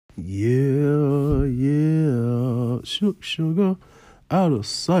Yeah, yeah. Sugar, out of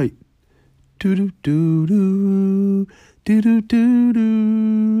sight. Do do do do. Do do do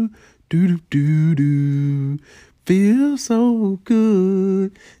do. Do do do do. Feel so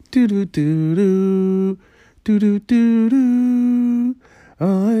good. Do do do do. Do do do do.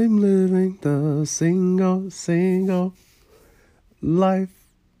 I'm living the single life.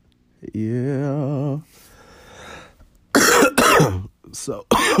 Yeah. So,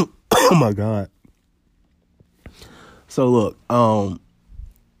 oh my God. So look,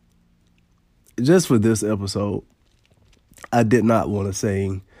 just for this episode, I did not want to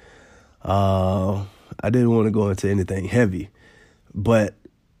sing. I didn't want to go into anything heavy, but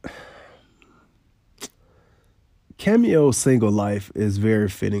Cameo's Single Life is very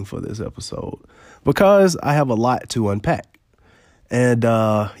fitting for this episode because I have a lot to unpack. And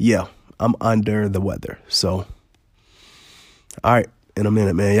yeah, I'm under the weather. So, all right, in a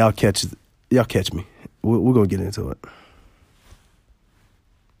minute, man. Y'all catch me. We're gonna get into it.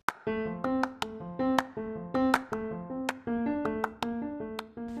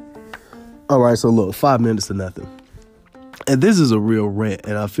 All right, so look, 5 minutes to nothing. And this is a real rant,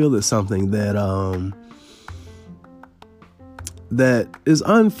 and I feel it's something that that is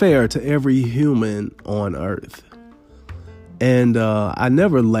unfair to every human on earth. And I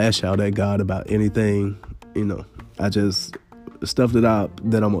never lash out at God about anything, I just, stuff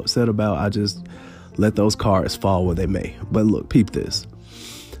that I'm upset about, I just let those cards fall where they may. But look, peep this.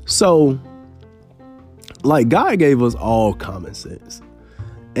 So, like, God gave us all common sense.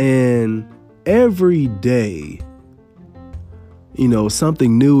 And every day,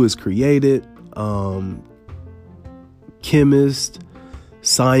 something new is created. Chemists,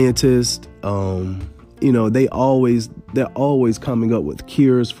 scientists, they're always coming up with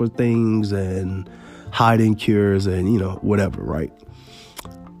cures for things and hiding cures and, whatever, right?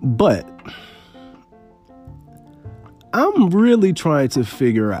 But I'm really trying to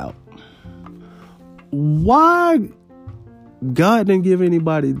figure out why God didn't give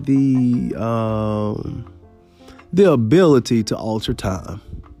anybody the ability to alter time.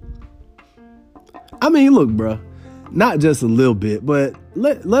 I mean, look, bro, not just a little bit, but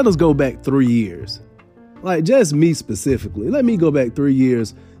let us go back 3 years. Like, just me specifically. Let me go back 3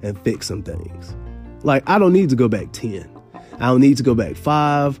 years and fix some things. Like, I don't need to go back 10. I don't need to go back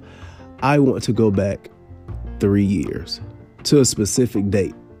 5. I want to go back 3 years to a specific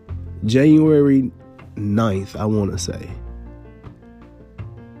date. January 9th, I want to say.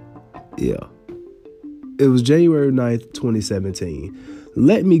 Yeah. It was January 9th, 2017.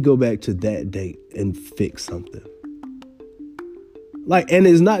 Let me go back to that date and fix something. Like, and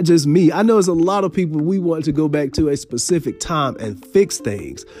it's not just me. I know it's a lot of people, we want to go back to a specific time and fix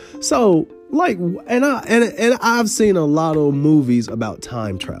things. So, like, and I've seen a lot of movies about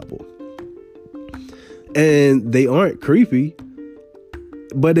time travel. And they aren't creepy.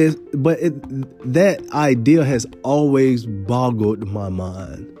 But that idea has always boggled my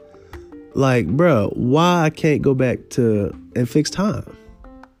mind. Like, bro, why I can't go back to and fix time?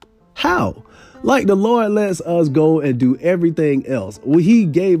 How? Like, the Lord lets us go and do everything else. Well, he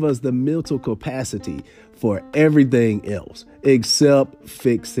gave us the mental capacity for everything else except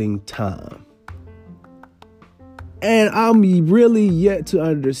fixing time. And I'm really yet to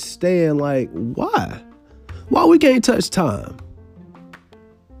understand, like, why? Why we can't touch time?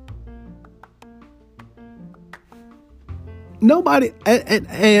 Nobody,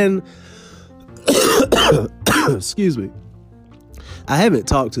 and excuse me, I haven't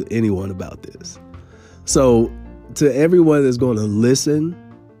talked to anyone about this. So to everyone that's going to listen,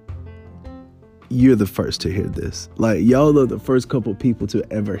 you're the first to hear this. Like, y'all are the first couple people to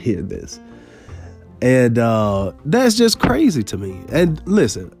ever hear this. And that's just crazy to me. And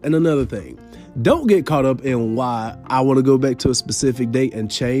listen, and another thing, don't get caught up in why I want to go back to a specific date and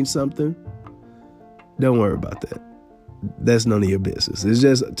change something. Don't worry about that. That's none of your business. It's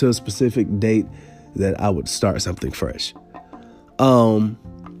just to a specific date that I would start something fresh. But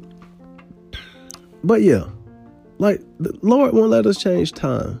yeah, like, the Lord won't let us change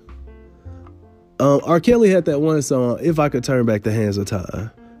time. R. Kelly had that one song, "If I Could Turn Back the Hands of Time,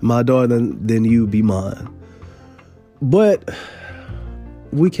 my daughter, then you be mine." But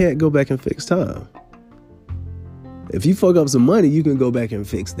we can't go back and fix time. If you fuck up some money, you can go back and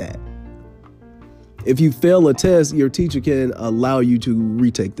fix that. If you fail a test, your teacher can allow you to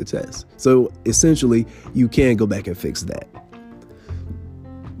retake the test. So essentially, you can go back and fix that.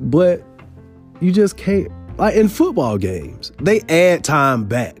 But you just can't. Like, in football games, they add time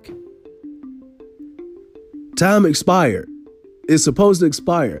back. Time expired. It's supposed to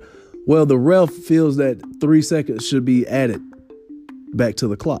expire. Well, the ref feels that 3 seconds should be added. back to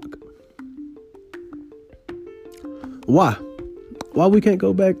the clock. Why? Why we can't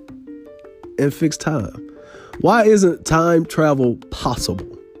go back and fix time? Why isn't time travel possible?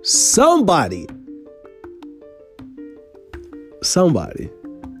 Somebody.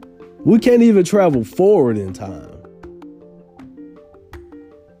 We can't even travel forward in time.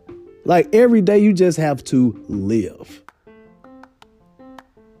 Like every day you just have to live.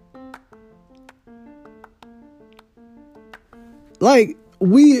 Like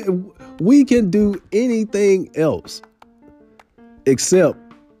we can do anything else except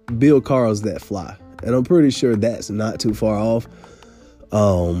build cars that fly. And I'm pretty sure that's not too far off.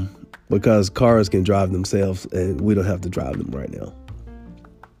 Because cars can drive themselves and we don't have to drive them right now.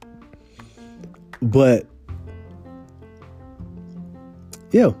 But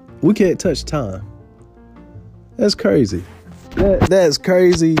yeah, we can't touch time. That's crazy. That's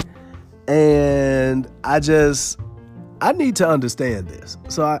crazy. And I need to understand this.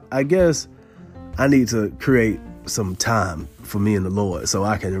 So I guess I need to create some time for me and the Lord so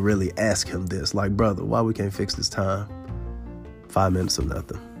I can really ask him this. Like, brother, why we can't fix this time? 5 minutes of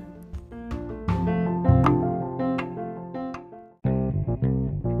nothing.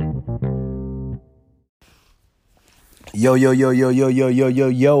 Yo,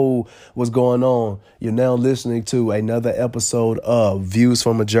 what's going on? You're now listening to another episode of Views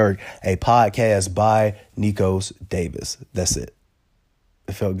from a Jerk, a podcast by Nikos Davis. That's it.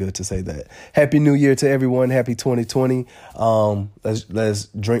 It felt good to say that. Happy New Year to everyone. Happy 2020. Let's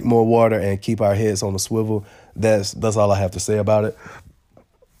drink more water and keep our heads on the swivel. That's all I have to say about it.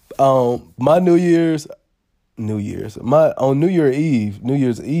 My New Year's, on New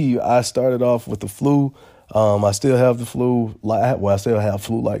Year's Eve, I started off with the flu. I still have the flu. I still have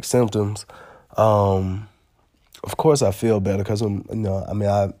flu-like symptoms. Of course, I feel better because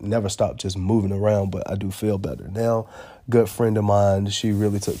I never stopped just moving around, but I do feel better now. Good friend of mine, she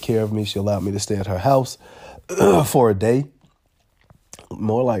really took care of me. She allowed me to stay at her house for a day.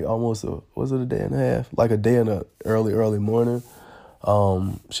 More like almost was it a day and a half? Like a day in the early morning.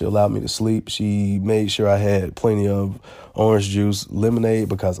 She allowed me to sleep. She made sure I had plenty of orange juice, lemonade,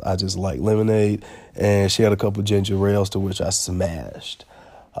 because I just like lemonade. And she had a couple of ginger ales, to which I smashed.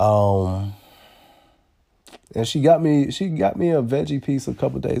 And she got me a veggie piece a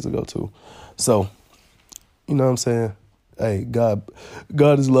couple of days ago too. So, you know what I'm saying? Hey, God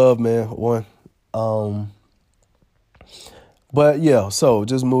is love, man. One. But yeah, so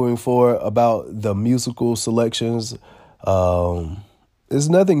just moving forward about the musical selections. It's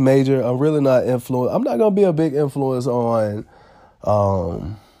nothing major. I'm really not influenced. I'm not going to be a big influence on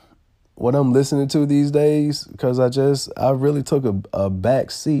what I'm listening to these days, because I really took a back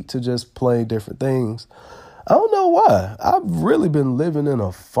seat to just play different things. I don't know why. I've really been living in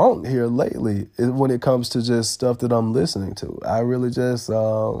a funk here lately when it comes to just stuff that I'm listening to. I really just,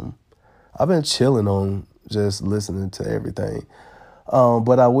 I've been chilling on just listening to everything.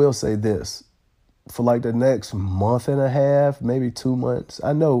 But I will say this. For like the next month and a half, maybe 2 months.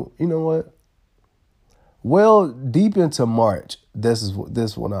 I know, you know what? Well, deep into March, this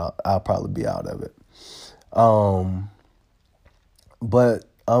one I'll probably be out of it. But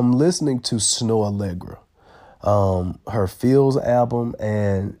I'm listening to Snow Allegra, her Feels album,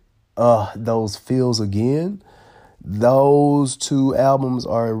 and those Feels Again. Those two albums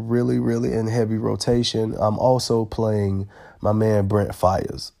are really, really in heavy rotation. I'm also playing my man Brent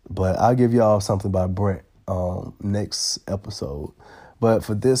Faiyaz, but I'll give y'all something by Brent next episode. But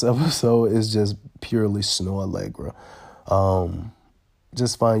for this episode, it's just purely Snow Allegra.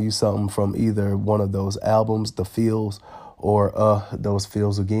 Just find you something from either one of those albums, The Feels, or those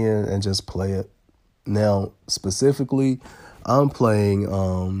Feels Again, and just play it. Now, specifically, I'm playing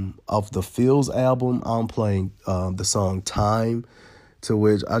off the Feels album. I'm playing the song Time, to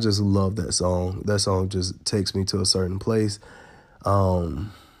which I just love that song. That song just takes me to a certain place.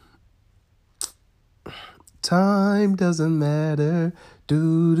 Time doesn't matter.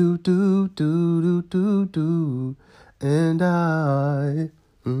 Do, do, do, do, do, do, do. And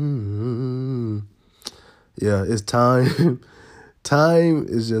yeah, it's Time. Time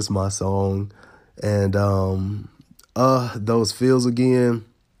is just my song. And those Feels Again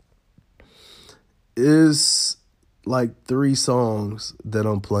is like 3 songs that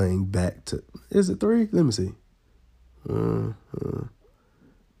I'm playing back to. Is it 3? Let me see.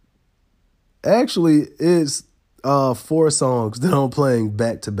 Actually, it's 4 songs that I'm playing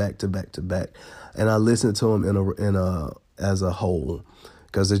back to back to back to back, and I listen to them as a whole,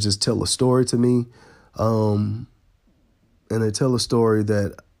 because they just tell a story to me, and they tell a story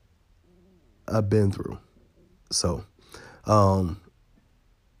that I've been through. So,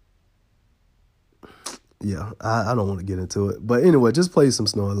 yeah, I don't want to get into it. But anyway, just play some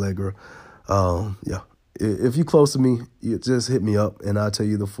Snow Allegra. Yeah. If you close to me, you just hit me up and I'll tell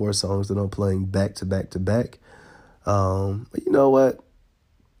you the 4 songs that I'm playing back to back to back. But you know what?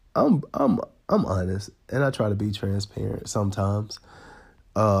 I'm honest and I try to be transparent sometimes.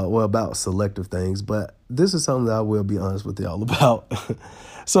 About selective things, but this is something that I will be honest with y'all about.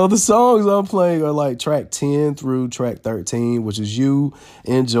 So the songs I'm playing are like track 10 through track 13, which is You,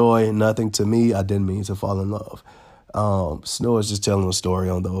 Enjoy, Nothing to Me, I Didn't Mean to Fall in Love. Snow is just telling a story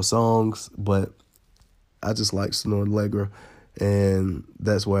on those songs, but I just like Snow Allegra, and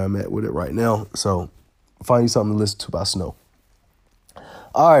that's where I'm at with it right now. So find you something to listen to by Snow.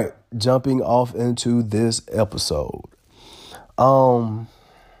 All right, jumping off into this episode.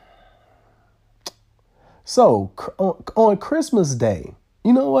 So on Christmas Day,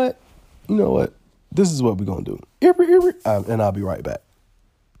 you know what? This is what we're going to do. And I'll be right back.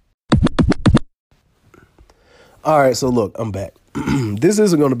 All right, so look, I'm back. This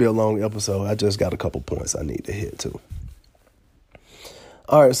isn't going to be a long episode. I just got a couple points I need to hit too.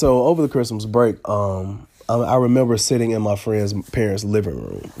 All right, so over the Christmas break, I remember sitting in my friend's parents' living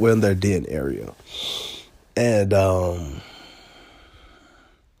room. We're in their den area. And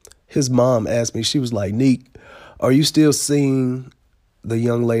his mom asked me, she was like, Neek, are you still seeing the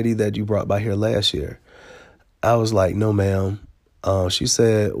young lady that you brought by here last year? I was like, no, ma'am. She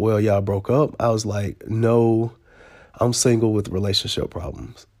said, well, y'all broke up. I was like, no, I'm single with relationship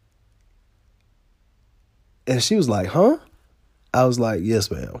problems. And she was like, huh? I was like, yes,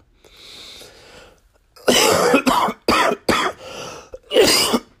 ma'am.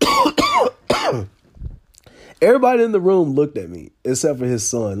 Everybody in the room looked at me, except for his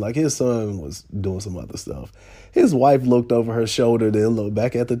son. Like, his son was doing some other stuff. His wife looked over her shoulder, then looked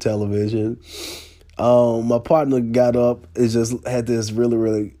back at the television. My partner got up and just had this really,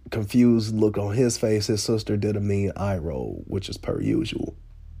 really confused look on his face. His sister did a mean eye roll, which is per usual.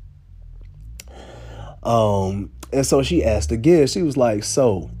 And so she asked again. She was like,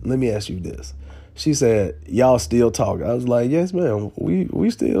 so, let me ask you this. She said, y'all still talk? I was like, yes, ma'am. We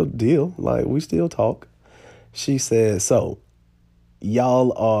still deal. Like, we still talk. She said, so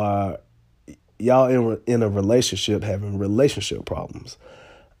y'all in a relationship having relationship problems.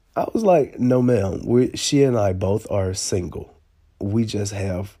 I was like, no, ma'am. She and I both are single. We just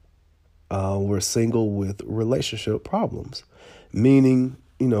have, we're single with relationship problems. Meaning,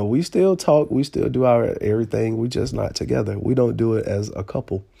 we still talk. We still do our everything. We just not together. We don't do it as a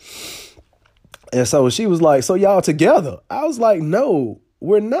couple. And so she was like, so y'all together? I was like, no,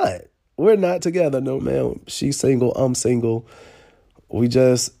 we're not. We're not together. No, ma'am. She's single. I'm single. We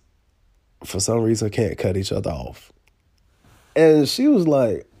just, for some reason, can't cut each other off. And she was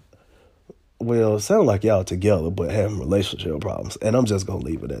like, well, it sounds like y'all together, but having relationship problems. And I'm just going to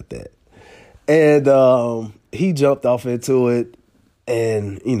leave it at that. And he jumped off into it.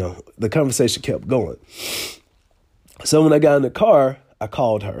 And, the conversation kept going. So when I got in the car, I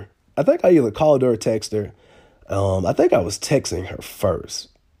called her. I think I either called her or texted her. I think I was texting her first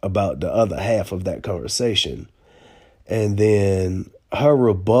about the other half of that conversation. And then her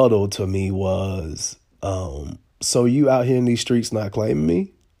rebuttal to me was, so you out here in these streets not claiming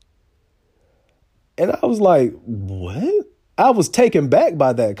me? And I was like, what? I was taken back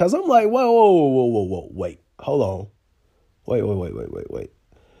by that because I'm like, whoa, wait, hold on. Wait.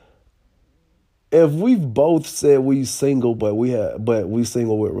 If we've both said we single, but we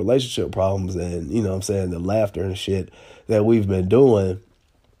single with relationship problems and, the laughter and shit that we've been doing,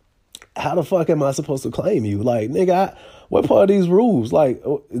 how the fuck am I supposed to claim you? Like, nigga, what part of these rules? Like,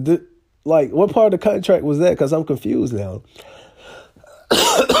 what part of the contract was that? Because I'm confused now.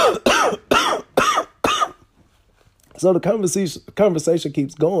 So the conversation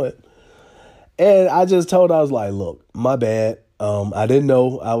keeps going. And I just told her, I was like, look, my bad. I didn't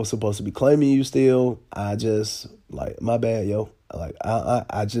know I was supposed to be claiming you still. I just, my bad, yo. Like,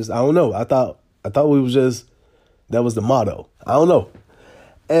 I don't know. I thought we was just, that was the motto. I don't know.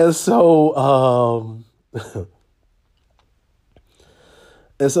 And so,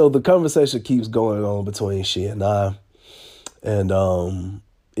 the conversation keeps going on between she and I. And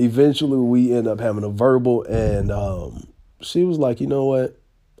eventually we end up having a verbal. And she was like, you know what?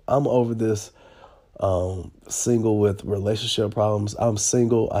 I'm over this. Single with relationship problems. I'm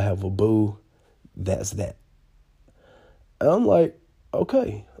single. I have a boo. That's that. And I'm like,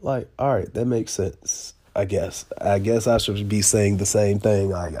 okay. Like, all right, that makes sense. I guess I should be saying the same thing.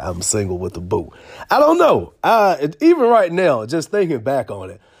 Like, I'm single with a boo. I don't know. Even right now, just thinking back on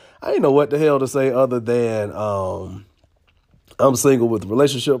it, I didn't know what the hell to say other than, I'm single with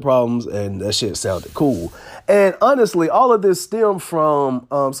relationship problems, and that shit sounded cool. And honestly, all of this stemmed from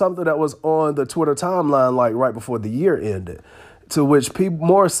something that was on the Twitter timeline, like right before the year ended, to which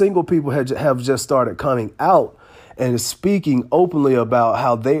more single people have just started coming out and speaking openly about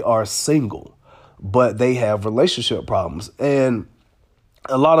how they are single, but they have relationship problems. And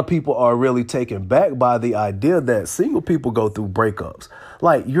a lot of people are really taken back by the idea that single people go through breakups.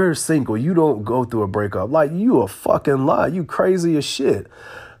 Like, you're single, you don't go through a breakup. Like, you a fucking lie. You crazy as shit.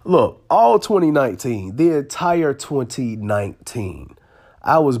 Look, all 2019, the entire 2019,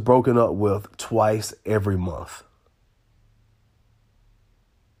 I was broken up with twice every month.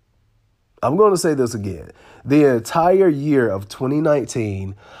 I'm going to say this again. The entire year of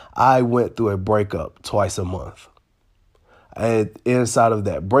 2019, I went through a breakup twice a month. And inside of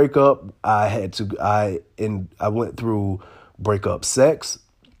that breakup, I went through breakup sex.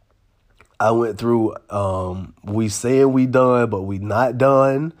 I went through we saying we done, but we not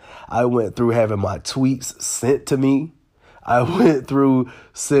done. I went through having my tweets sent to me. I went through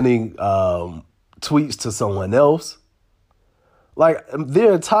sending tweets to someone else. Like,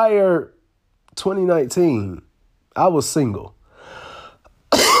 the entire 2019, I was single.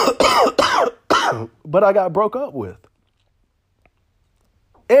 But I got broke up with.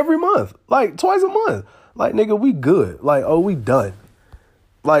 Every month, like twice a month. Like, nigga, we good. Like, oh, we done.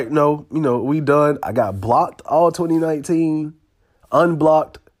 Like, no, we done. I got blocked all 2019,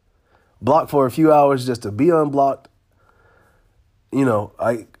 unblocked, blocked for a few hours just to be unblocked.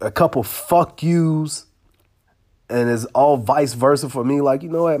 A couple fuck yous, and it's all vice versa for me. Like, you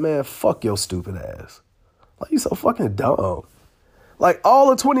know what, man, fuck your stupid ass. Like, you so fucking dumb. Like,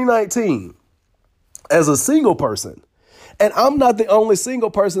 all of 2019, as a single person, and I'm not the only single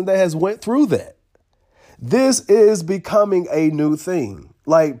person that has went through that. This is becoming a new thing.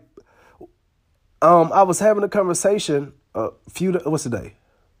 Like, I was having a conversation what's the day?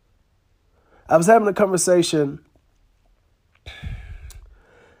 I was having a conversation,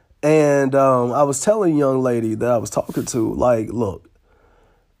 and I was telling a young lady that I was talking to, like, look,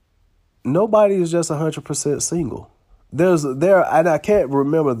 nobody is just 100% single. And I can't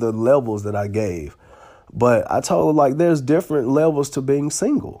remember the levels that I gave. But I told her, like, there's different levels to being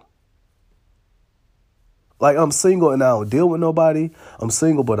single. Like, I'm single and I don't deal with nobody. I'm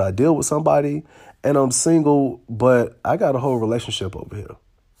single, but I deal with somebody. And I'm single, but I got a whole relationship over here.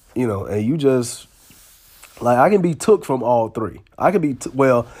 And you just, like, I can be took from all three. I can be,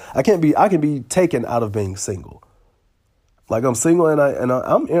 I can be taken out of being single. Like, I'm single and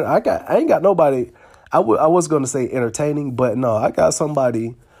I ain't got nobody. I was going to say entertaining, but no, I got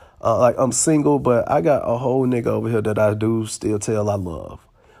somebody. Like, I'm single, but I got a whole nigga over here that I do still tell I love.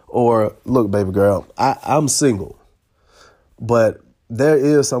 Or, look, baby girl, I'm single, but there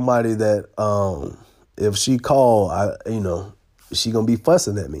is somebody that if she call, she gonna be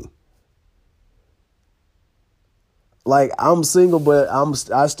fussing at me. Like, I'm single, but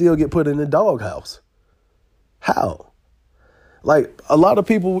I still get put in the doghouse. How? Like, a lot of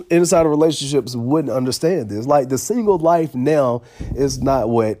people inside of relationships wouldn't understand this. Like, the single life now is not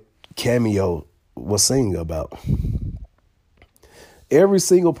what Cameo was singing about. Every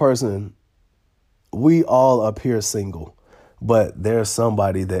single person, we all appear single, but there's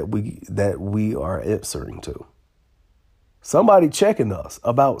somebody that we are answering to. Somebody checking us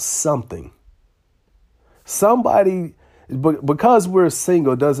about something. Somebody, because we're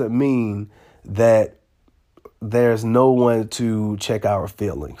single doesn't mean that there's no one to check our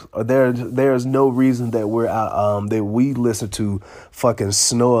feelings. Or there's no reason that we're out, that we listen to fucking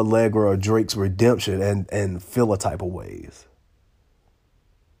Snow Allegra or Drake's Redemption and feel a type of ways.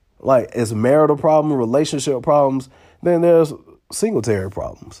 Like, it's marital problem, relationship problems, then there's singletary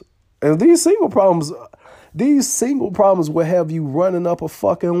problems. And these single problems will have you running up a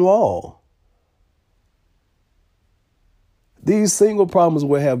fucking wall. These single problems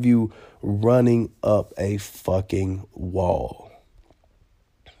will have you running up a fucking wall.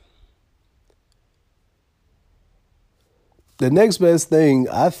 The next best thing,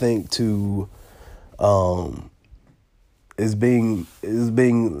 I think, to is being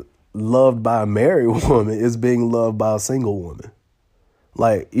loved by a married woman is being loved by a single woman.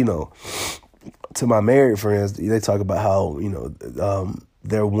 Like, to my married friends, they talk about how,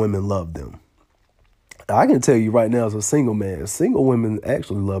 their women love them. I can tell you right now, as a single man, single women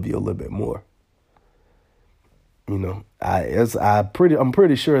actually love you a little bit more. I'm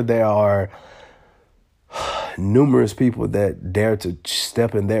pretty sure there are numerous people that dare to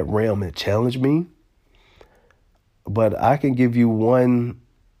step in that realm and challenge me. But I can give you one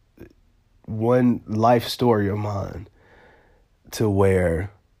life story of mine to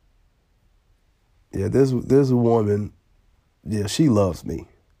where, this woman Yeah, she loves me.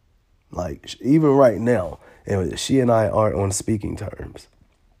 Like, even right now, and she and I aren't on speaking terms.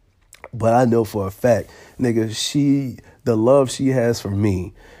 But I know for a fact, nigga, the love she has for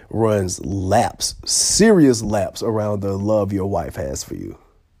me runs laps, serious laps around the love your wife has for you.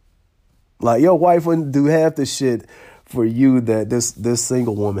 Like, your wife wouldn't do half the shit for you that this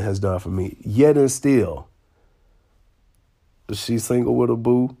single woman has done for me. Yet and still, she's single with a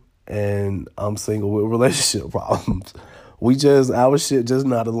boo, and I'm single with relationship problems. Our shit just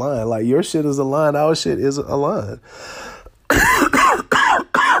not aligned. Like, your shit is aligned, our shit isn't aligned.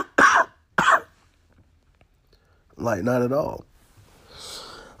 Like, not at all.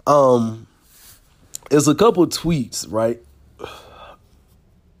 It's a couple tweets, right?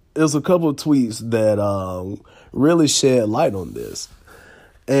 There's a couple tweets that really shed light on this.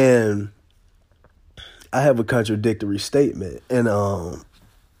 And I have a contradictory statement. And I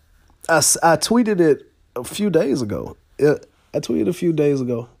tweeted it a few days ago.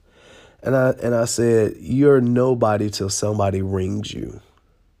 And I said, you're nobody till somebody rings you.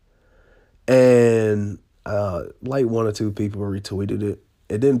 And like one or two people retweeted it.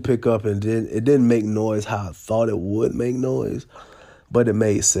 It didn't pick up and it didn't make noise how I thought it would make noise, but it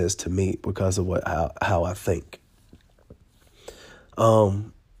made sense to me because of how I think.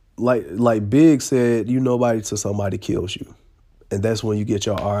 Like Big said, you nobody till somebody kills you. And that's when you get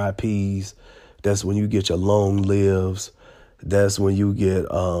your RIPs. That's when you get your long lives. That's when you get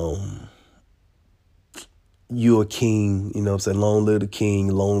you a king, you know what I'm saying? Long live the king,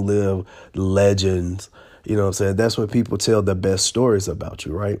 long live the legends. You know what I'm saying? That's when people tell the best stories about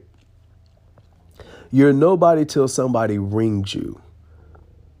you, right? You're nobody till somebody rings you.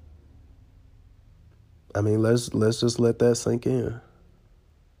 I mean, let's just let that sink in.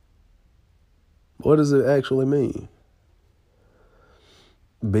 What does it actually mean?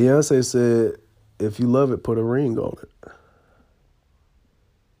 Beyonce said, if you love it, put a ring on it.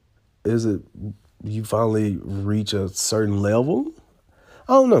 Is it you finally reach a certain level?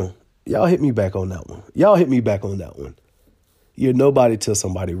 I don't know. Y'all hit me back on that one. You're nobody till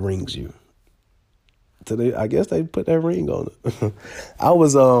somebody rings you. Today, I guess they put that ring on it. I don't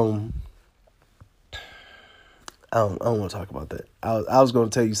want to talk about that. I was going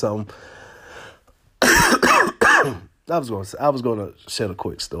to tell you something. I was going to share a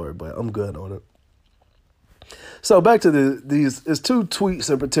quick story, but I'm good on it. So back to these. There's two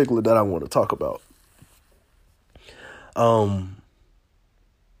tweets in particular that I want to talk about.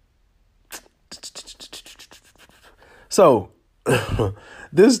 So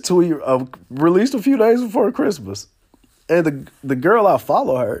this tweet released a few days before Christmas, and the girl I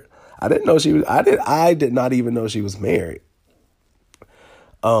follow her, I did not even know she was married.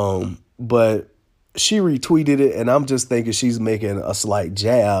 But she retweeted it, and I'm just thinking she's making a slight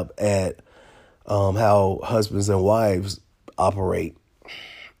jab at how husbands and wives operate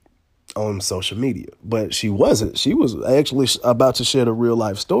on social media. But she wasn't. She was actually about to share a real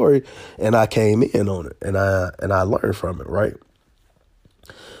life story, and I came in on it, and I learned from it, right?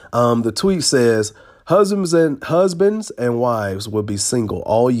 The tweet says, husbands and wives will be single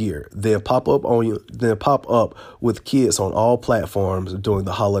all year, then pop up with kids on all platforms during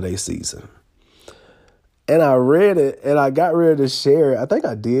the holiday season. And I read it, and I got ready to share it. I think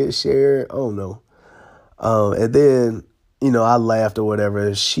I did share it. I don't know. And then, I laughed or whatever.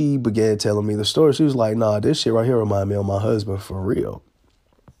 And she began telling me the story. She was like, nah, this shit right here remind me of my husband for real.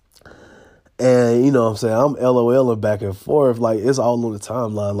 And, you know what I'm saying? I'm LOLing back and forth. Like, it's all on the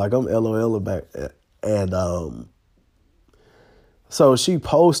timeline. Like, I'm LOLing back. And so she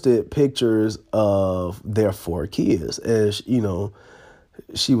posted pictures of their 4 kids. And,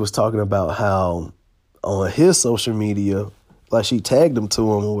 she was talking about how on his social media, like she tagged them to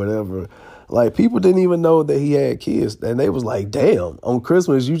him or whatever. Like, people didn't even know that he had kids. And they was like, damn, on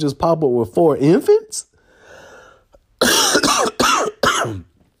Christmas, you just pop up with 4 infants?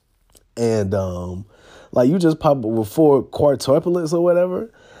 And, like, you just pop up with 4 quadruplets or whatever.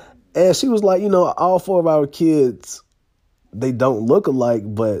 And she was like, all 4 of our kids, they don't look alike,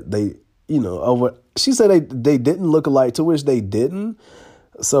 but they, she said they didn't look alike, to which they didn't.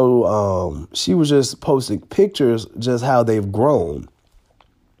 So she was just posting pictures, just how they've grown.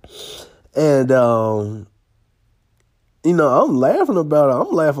 And, I'm laughing about it.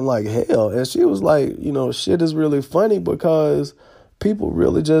 I'm laughing like hell. And she was like, shit is really funny because people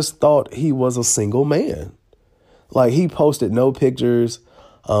really just thought he was a single man. Like, he posted no pictures.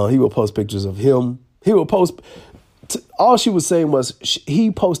 He would post pictures of him. He would post. All she was saying was he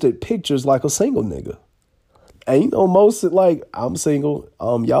posted pictures like a single nigga. And, most, like, I'm single.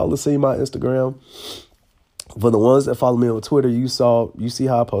 Y'all have seen my Instagram. For the ones that follow me on Twitter, you see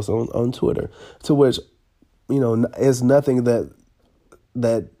how I post on Twitter. To which, it's nothing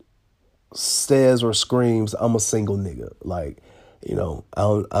that says or screams I'm a single nigga. Like, I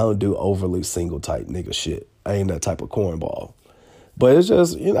don't do overly single type nigga shit. I ain't that type of cornball. But it's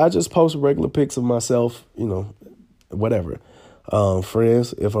just, I just post regular pics of myself, whatever.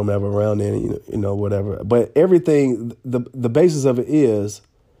 Friends, if I'm ever around then, whatever. But everything, the basis of it is,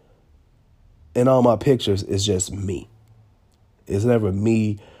 in all my pictures, is just me. It's never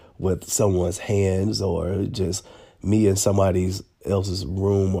me with someone's hands or just me in somebody else's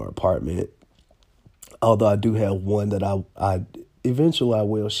room or apartment. Although I do have one that I eventually I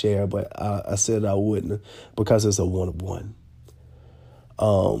will share, but I said I wouldn't because it's a one-of-one.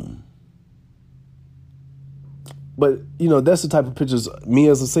 But, that's the type of pictures, me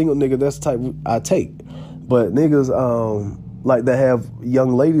as a single nigga, that's the type I take. But niggas, like that have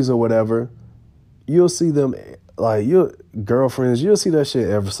young ladies or whatever, you'll see them, like your girlfriends, you'll see that shit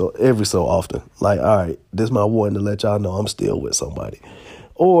every so often. Like, all right, this is my one to let y'all know I'm still with somebody.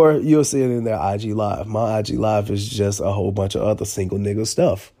 Or you'll see it in their IG Live. My IG Live is just a whole bunch of other single nigga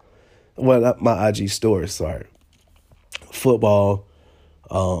stuff. Well, not my IG stories, sorry. Football,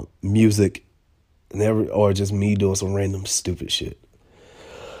 music, or just me doing some random stupid shit.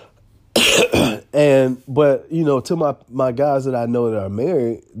 But to my guys that I know that are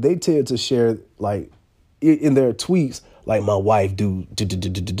married, they tend to share, like, in their tweets, like, my wife do,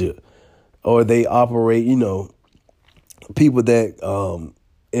 or they operate, people that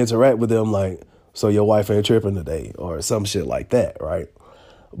interact with them, like, so your wife ain't tripping today, or some shit like that, right?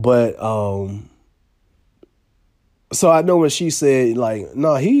 But so I know when she said, like,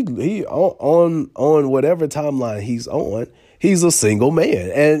 no, he on whatever timeline he's on, he's a single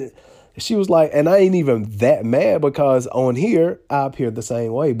man. And she was like, and I ain't even that mad because on here, I appear the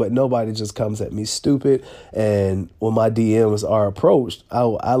same way, but nobody just comes at me stupid. And when my DMs are approached,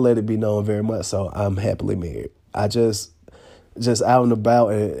 I let it be known very much. So I'm happily married. I just out and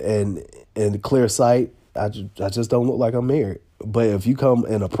about and clear sight, I just don't look like I'm married. But if you come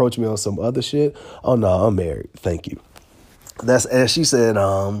and approach me on some other shit, oh no, I'm married. Thank you. That's, as she said,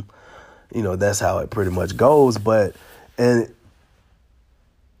 that's how it pretty much goes. But, and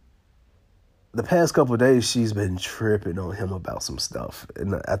the past couple of days, she's been tripping on him about some stuff.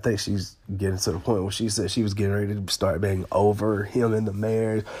 And I think she's getting to the point where she said she was getting ready to start being over him in the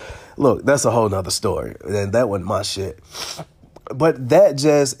marriage. Look, that's a whole nother story. And that wasn't my shit. But that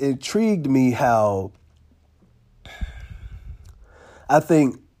just intrigued me how I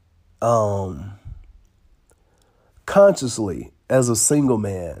think consciously as a single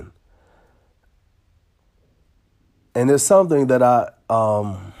man, and it's something that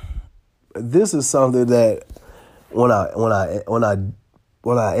this is something that when I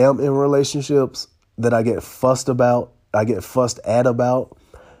am in relationships that I get fussed at about.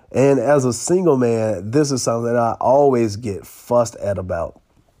 And as a single man, this is something that I always get fussed at about.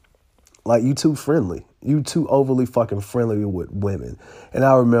 Like, you too friendly. You too overly fucking friendly with women. And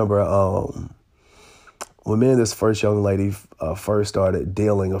I remember when me and this first young lady first started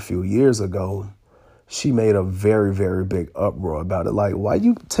dealing a few years ago, she made a very, very big uproar about it. Like, why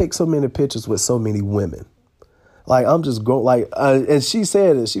you take so many pictures with so many women? Like, I'm just going, like, and she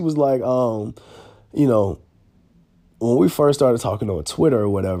said it. She was like, when we first started talking on Twitter or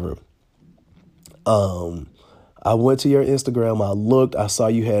whatever, I went to your Instagram, I looked, I saw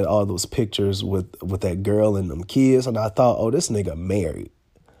you had all those pictures with that girl and them kids, and I thought, oh, this nigga married.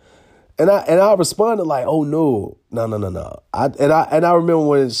 And I responded like, oh no. I remember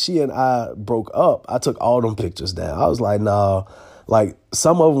when she and I broke up, I took all them pictures down. I was like, nah, like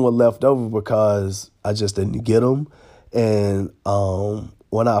some of them were left over because I just didn't get them. And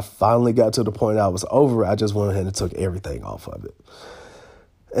when I finally got to the point I was over, I just went ahead and took everything off of it.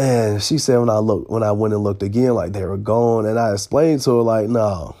 And she said when I went and looked again, like they were gone. And I explained to her, like,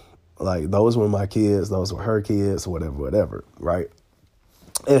 no, like those were my kids, those were her kids, whatever, right?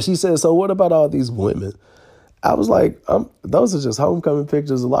 And she said, so what about all these women? I was like, those are just homecoming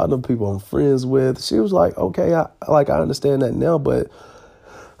pictures. A lot of them people I'm friends with. She was like, okay, I understand that now, but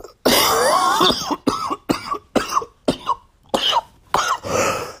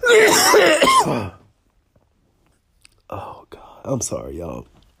oh God, I'm sorry, y'all.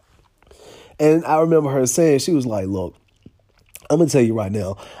 And I remember her saying, she was like, look, I'm going to tell you right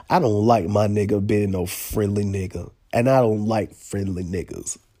now, I don't like my nigga being no friendly nigga. And I don't like friendly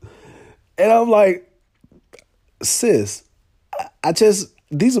niggas. And I'm like, sis,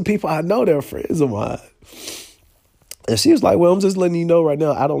 these are people I know, they're friends of mine. And she was like, well, I'm just letting you know right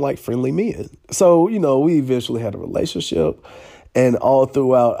now, I don't like friendly men. So, we eventually had a relationship. And all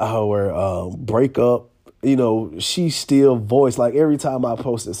throughout our breakup, she still voiced, like every time I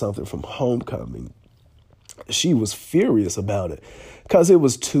posted something from homecoming, She was furious about it because it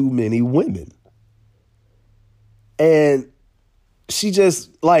was too many women. And she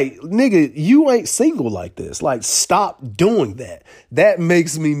just like, nigga, you ain't single like this. Like, stop doing that. That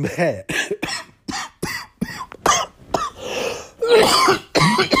makes me mad.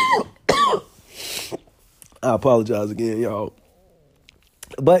 I apologize again, y'all.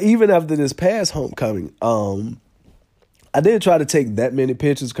 But even after this past homecoming, I didn't try to take that many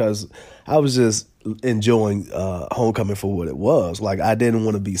pictures because I was just enjoying homecoming for what it was. Like, I didn't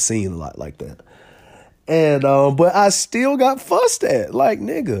want to be seen a lot like that. And but I still got fussed at. Like,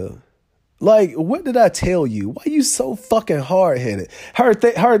 nigga, like, what did I tell you? Why you so fucking hard-headed?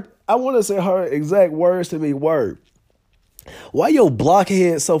 I want to say her exact words to me were, why your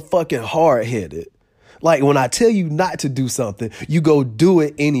blockhead so fucking hard-headed? Like, when I tell you not to do something, you go do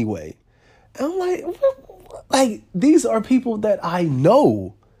it anyway. And I'm like, what? Like, these are people that I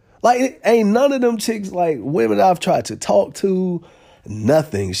know. Like, ain't none of them chicks, like, women I've tried to talk to,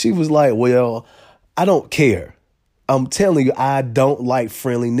 nothing. She was like, well, I don't care. I'm telling you, I don't like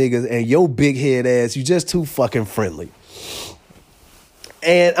friendly niggas, and your big head ass, you just too fucking friendly.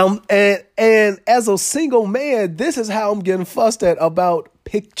 And and as a single man, this is how I'm getting fussed at about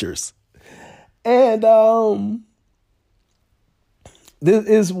pictures. And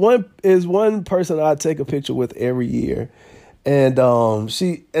this is one person I take a picture with every year. And I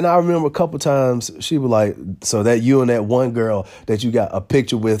remember a couple times she was like, so that you and that one girl that you got a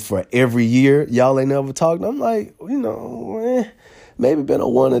picture with for every year, y'all ain't never talked. I'm like, maybe been a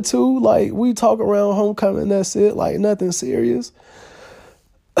one or two. Like, we talk around homecoming, that's it. Like, nothing serious.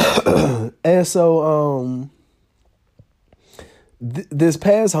 And so this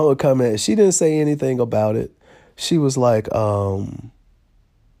past homecoming, she didn't say anything about it. She was like,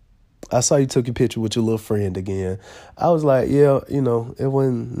 I saw you took your picture with your little friend again. I was like, yeah, it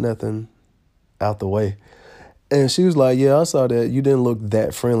wasn't nothing out the way. And she was like, yeah, I saw that. You didn't look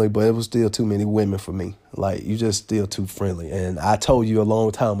that friendly, but it was still too many women for me. Like, you just still too friendly. And I told you a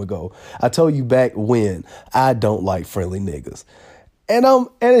long time ago. I told you back when I don't like friendly niggas. And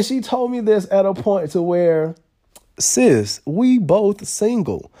she told me this at a point to where, sis, we both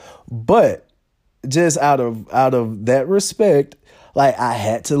single. But just out of that respect, like, I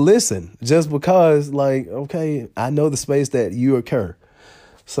had to listen just because, like, okay, I know the space that you occur.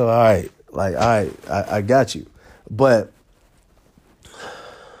 So, all right, like, all right, I got you. But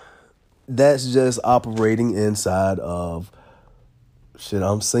that's just operating inside of, shit,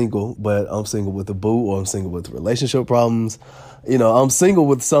 I'm single, but I'm single with a boo, or I'm single with relationship problems. I'm single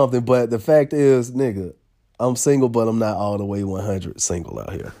with something, but the fact is, nigga, I'm single, but I'm not all the way 100 single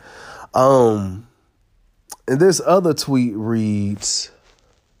out here. And this other tweet reads,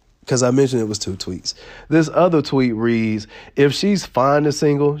 because I mentioned it was 2 tweets. This other tweet reads, if she's fine and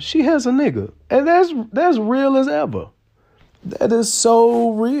single, she has a nigga. And that's real as ever. That is so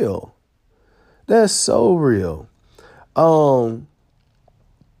real. That's so real.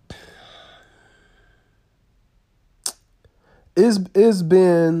 It's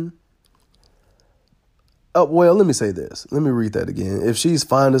been... well, let me say this. Let me read that again. If she's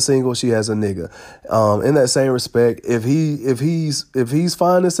fine and single, she has a nigga. In that same respect, if he's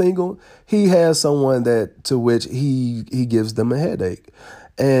fine and single, he has someone to which he gives them a headache.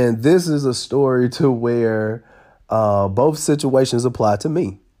 And this is a story to where both situations apply to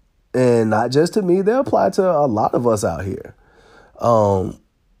me. And not just to me, they apply to a lot of us out here.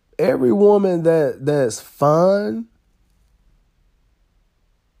 Every woman that's fine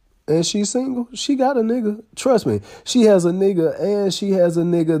and she's single, she got a nigga. Trust me, she has a nigga, and she has a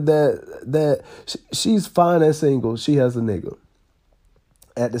nigga that she's fine and single. She has a nigga.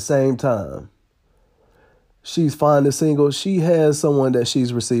 At the same time, she's fine and single. She has someone that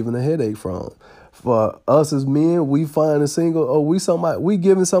she's receiving a headache from. For us as men, we fine and single. Oh, we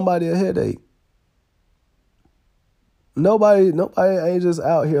giving somebody a headache. Nobody ain't just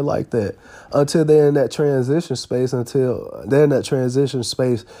out here like that until they're in that transition space,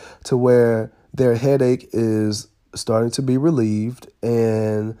 to where their headache is starting to be relieved,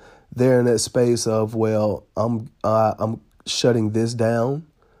 and they're in that space of, well, I'm shutting this down,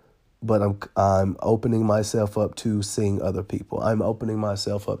 but I'm opening myself up to seeing other people. I'm opening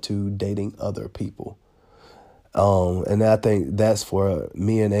myself up to dating other people. And I think that's for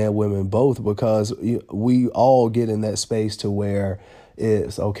men and women both, because we all get in that space to where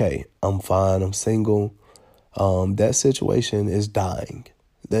it's okay, I'm fine, I'm single. That situation is dying.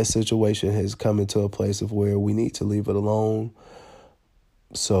 That situation has come into a place of where we need to leave it alone.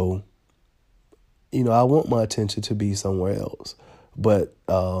 So, I want my attention to be somewhere else. But,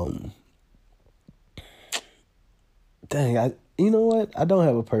 dang, you know what? I don't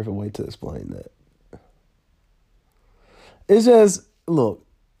have a perfect way to explain that. It's just, look,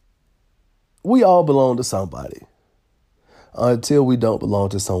 we all belong to somebody until we don't belong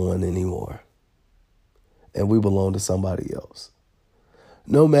to someone anymore. And we belong to somebody else.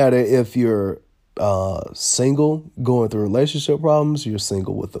 No matter if you're single, going through relationship problems, you're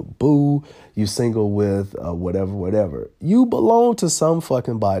single with a boo, you're single with whatever. You belong to some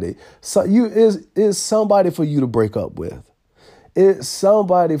fucking body. So it's somebody for you to break up with. It's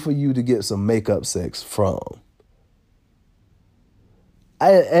somebody for you to get some makeup sex from.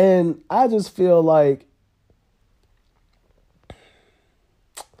 I just feel like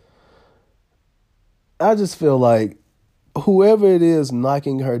whoever it is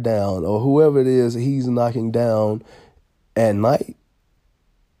knocking her down, or whoever it is he's knocking down at night,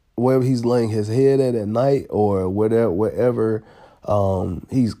 wherever he's laying his head at night, or wherever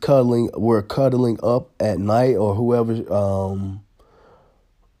we're cuddling up at night, or whoever,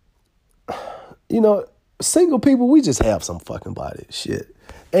 single people, we just have some fucking body shit.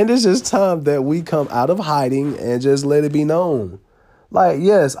 And it's just time that we come out of hiding and just let it be known. Like,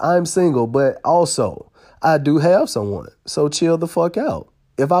 yes, I'm single, but also I do have someone. So chill the fuck out.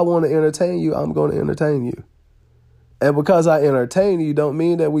 If I want to entertain you, I'm going to entertain you. And because I entertain you, don't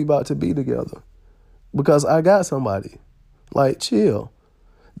mean that we about to be together. Because I got somebody. Like, chill.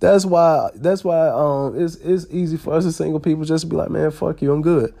 That's why it's easy for us as single people just to be like, man, fuck you, I'm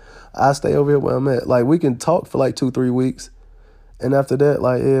good. I stay over here where I'm at. Like, we can talk for like 2-3 weeks. And after that,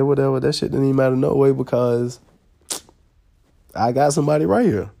 like, yeah, whatever. That shit didn't even matter no way, because I got somebody right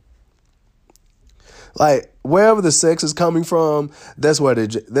here. Like, wherever the sex is coming from, that's where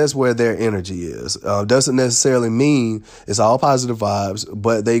their energy is. Doesn't necessarily mean it's all positive vibes,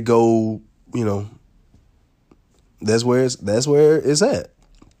 but they go, that's where it's at.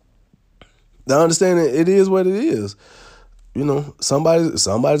 The understanding, it is what it is.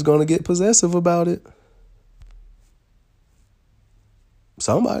 Somebody's gonna get possessive about it.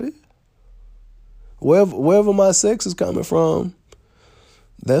 Somebody. Wherever my sex is coming from,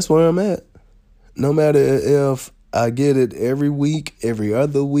 that's where I'm at. No matter if I get it every week, every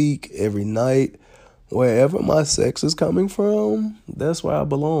other week, every night, wherever my sex is coming from, that's where I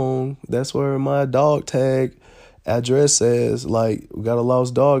belong. That's where my dog tag address says, like, we got a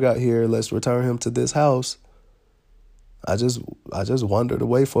lost dog out here. Let's return him to this house. I just wandered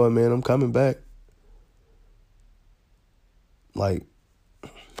away for a minute. I'm coming back. Like,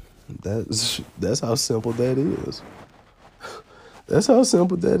 that's how simple that is. That's how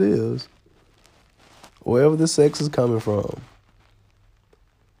simple that is. Wherever the sex is coming from.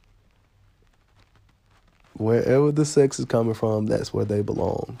 Wherever the sex is coming from, that's where they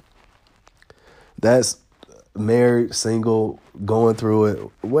belong. That's married, single, going through it,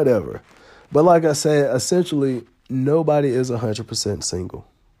 whatever. But like I said, essentially, nobody is 100% single.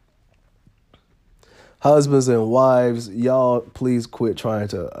 Husbands and wives, y'all, please quit trying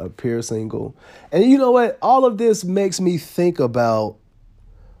to appear single. And you know what? All of this makes me think about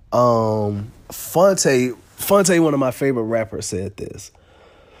Fonte, one of my favorite rappers, said this.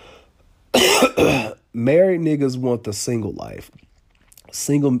 Married niggas want the single life.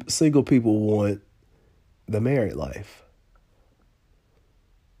 Single people want the married life.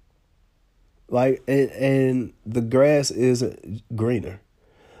 Like, and the grass isn't greener.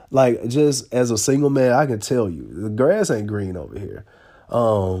 Like, just as a single man, I can tell you, the grass ain't green over here.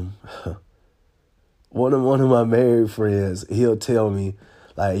 One of my married friends, he'll tell me,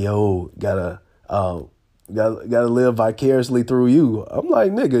 like, yo, gotta live vicariously through you. I'm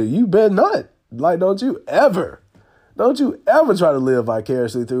like, nigga, you better not. Like, don't you ever try to live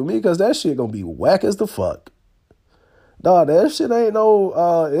vicariously through me, because that shit gonna be whack as the fuck. Dawg, that shit ain't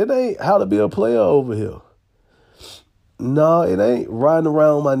it ain't how to be a player over here. No, it ain't riding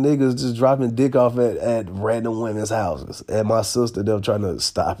around my niggas just dropping dick off at random women's houses. And my sister, them trying to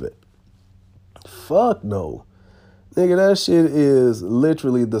stop it. Fuck no. Nigga, that shit is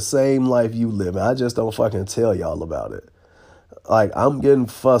literally the same life you live in. I just don't fucking tell y'all about it. Like, I'm getting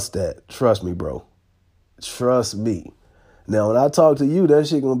fussed at. Trust me, bro. Trust me. Now, when I talk to you, that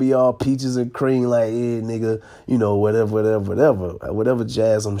shit gonna be all peaches and cream, like, yeah, nigga, whatever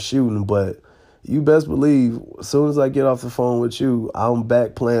jazz I'm shooting. But you best believe, as soon as I get off the phone with you, I'm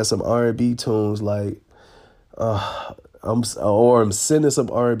back playing some R&B tunes, like, I'm sending some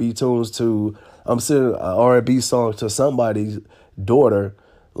R&B tunes to, I'm sending an R&B song to somebody's daughter,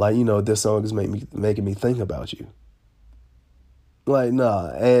 like, this song is making me think about you. Like,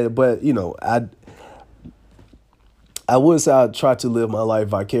 nah, but I would say I try to live my life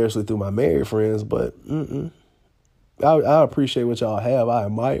vicariously through my married friends, but I appreciate what y'all have. I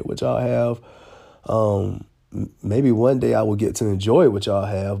admire what y'all have. Maybe one day I will get to enjoy what y'all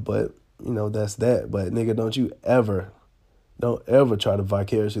have, but that's that. But nigga, don't you ever Don't ever try to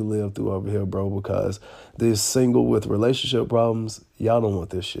vicariously live through over here, bro, because this single with relationship problems, y'all don't want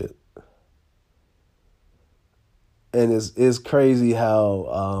this shit. And it's crazy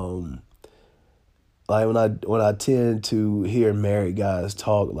how like when I tend to hear married guys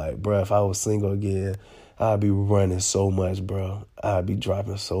talk, like, bro, if I was single again, I'd be running so much, bro. I'd be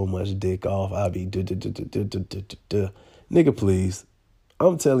dropping so much dick off. I'd be nigga, please.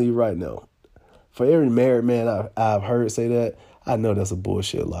 I'm telling you right now. For every married man I've heard say that, I know that's a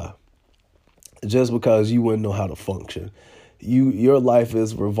bullshit lie. Just because you wouldn't know how to function. Your life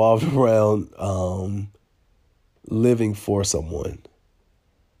is revolved around living for someone.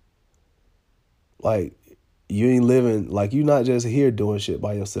 Like, you ain't living, like, you're not just here doing shit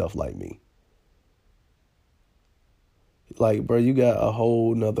by yourself like me. Like, bro, you got a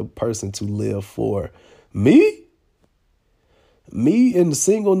whole nother person to live for. Me? Me in the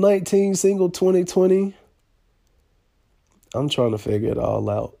single 19, single 2020? I'm trying to figure it all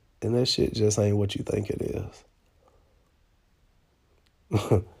out. And that shit just ain't what you think it is.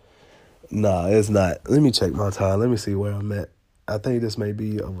 Nah, it's not. Let me check my time. Let me see where I'm at. I think this may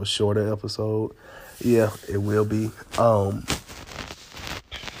be of a shorter episode. Yeah, it will be.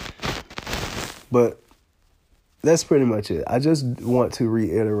 But that's pretty much it. I just want to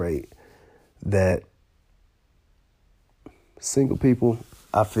reiterate that single people,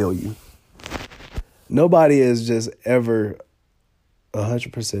 I feel you. Nobody is just ever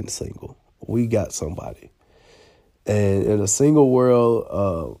 100% single. We got somebody. And in a single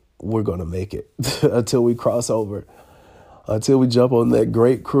world, we're going to make it until we cross over, until we jump on that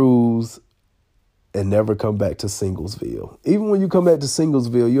great cruise and never come back to Singlesville. Even when you come back to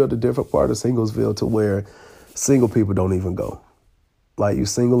Singlesville, you're at a different part of Singlesville to where single people don't even go. Like, you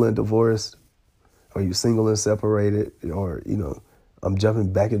single and divorced, or you single and separated, or, you know, I'm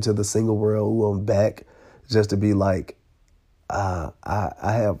jumping back into the single world. Ooh, I'm back just to be like, I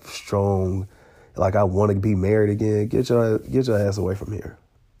have strong, like, I want to be married again. Get your ass away from here.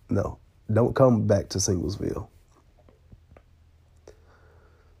 No, don't come back to Singlesville.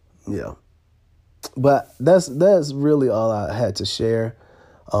 Yeah. But that's really all I had to share.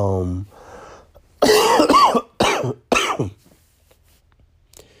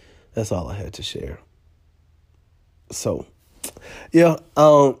 That's all I had to share. So, yeah,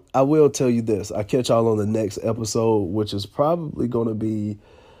 I will tell you this. I'll catch y'all on the next episode, which is probably going to be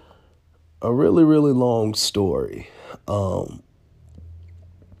a really, really long story.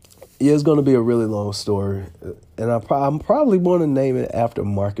 Yeah, it's going to be a really long story. And I'm probably going to name it after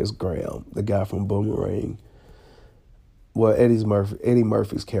Marcus Graham, the guy from Boomerang. Well, Eddie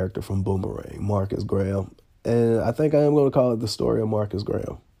Murphy's character from Boomerang, Marcus Graham. And I think I am going to call it The Story of Marcus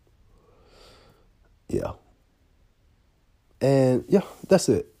Graham. Yeah. And yeah, that's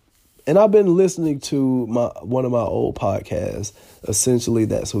it. And I've been listening to one of my old podcasts. Essentially,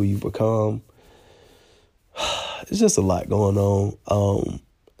 That's Who You Become. It's just a lot going on.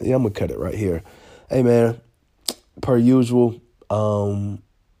 Yeah, I'm going to cut it right here. Hey, man, per usual,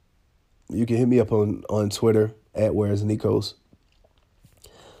 you can hit me up on Twitter at Where's Nikos.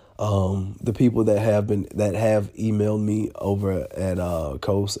 The people that have emailed me over at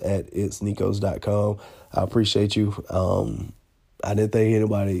Coast at itsnikos.com. I appreciate you. I didn't think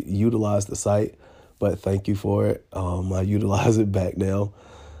anybody utilized the site, but thank you for it. I utilize it back now.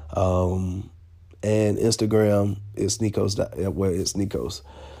 And Instagram, it's Nikos. Well, it's Nikos.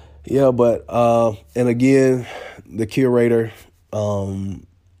 Yeah, but and again, the curator, Snow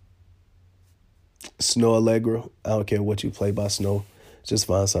Allegra. I don't care what you play by Snow. Just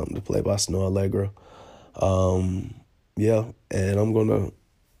find something to play by Snow Allegra. Yeah, and I'm going to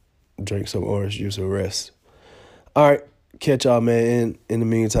drink some orange juice and rest. All right, catch y'all, man. In the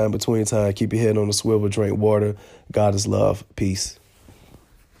meantime, between time, keep your head on the swivel, drink water. God is love. Peace.